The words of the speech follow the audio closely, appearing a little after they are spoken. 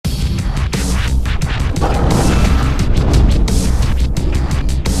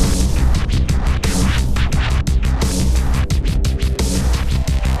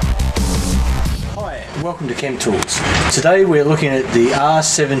Chemtools. Today we're looking at the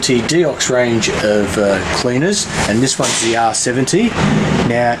R70 DEOX range of cleaners, and this one's the R70.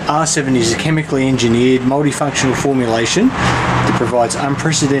 Now R70 is a chemically engineered multifunctional formulation that provides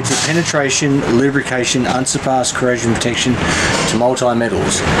unprecedented penetration, lubrication, unsurpassed corrosion protection to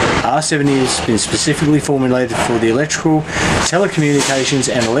multi-metals. R70 has been specifically formulated for the electrical,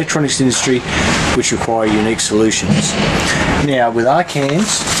 telecommunications and electronics industry, which require unique solutions. Now with our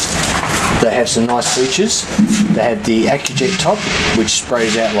cans, they have some nice features. They have the AccuJet top, which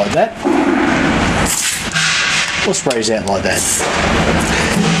sprays out like that, or sprays out like that.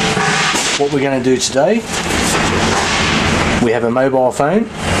 What we're going to do today, we have a mobile phone,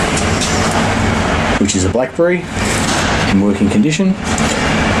 which is a BlackBerry, in working condition.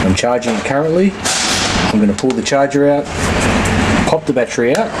 I'm charging it currently. I'm going to pull the charger out, pop the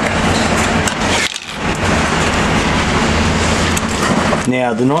battery out.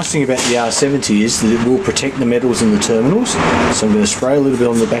 Now the nice thing about the R70 is that it will protect the metals in the terminals. So I'm going to spray a little bit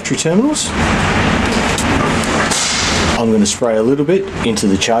on the battery terminals. I'm going to spray a little bit into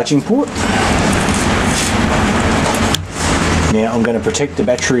the charging port. Now I'm going to protect the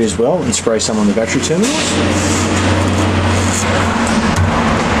battery as well and spray some on the battery terminals.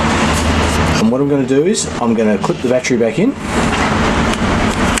 And what I'm going to do is I'm going to clip the battery back in.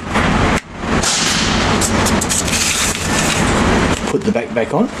 Put the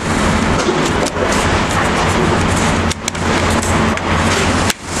back on.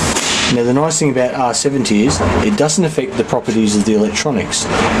 Now the nice thing about R70 is it doesn't affect the properties of the electronics.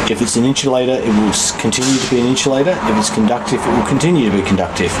 If it's an insulator, it will continue to be an insulator. If it's conductive, it will continue to be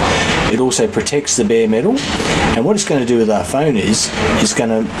conductive. It also protects the bare metal, and what it's going to do with our phone is it's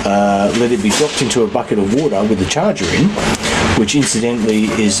going to let it be dropped into a bucket of water with the charger in, which incidentally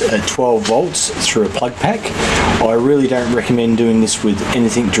is at 12 volts through a plug pack. I really don't recommend doing this with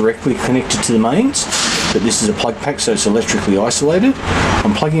anything directly connected to the mains, but this is a plug pack, so it's electrically isolated.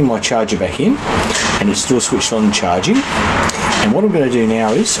 I'm plugging my charger back in and it's still switched on charging, and what I'm going to do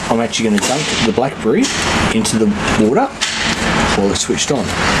now is I'm actually going to dunk the BlackBerry into the water while it's switched on.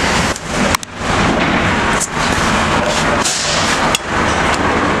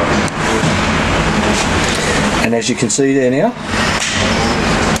 And as you can see there now,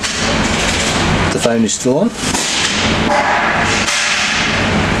 the phone is still on.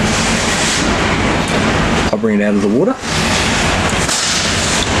 I'll bring it out of the water.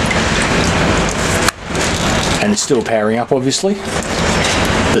 And it's still powering up obviously,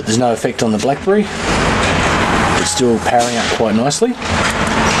 but there's no effect on the BlackBerry. It's still powering up quite nicely.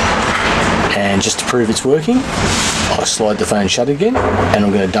 And just to prove it's working, I'll slide the phone shut again, and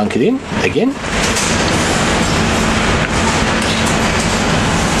I'm going to dunk it in again.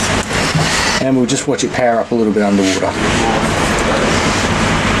 And we'll just watch it power up a little bit underwater.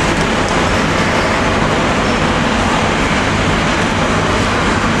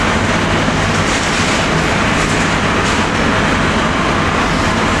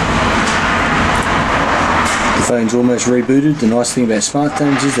 The phone's almost rebooted. The nice thing about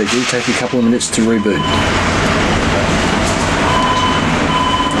smartphones is they do take a couple of minutes to reboot.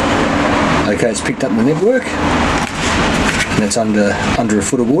 Okay, it's picked up the network, and it's under a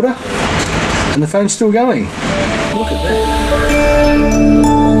foot of water. And the phone's still going. Look at that.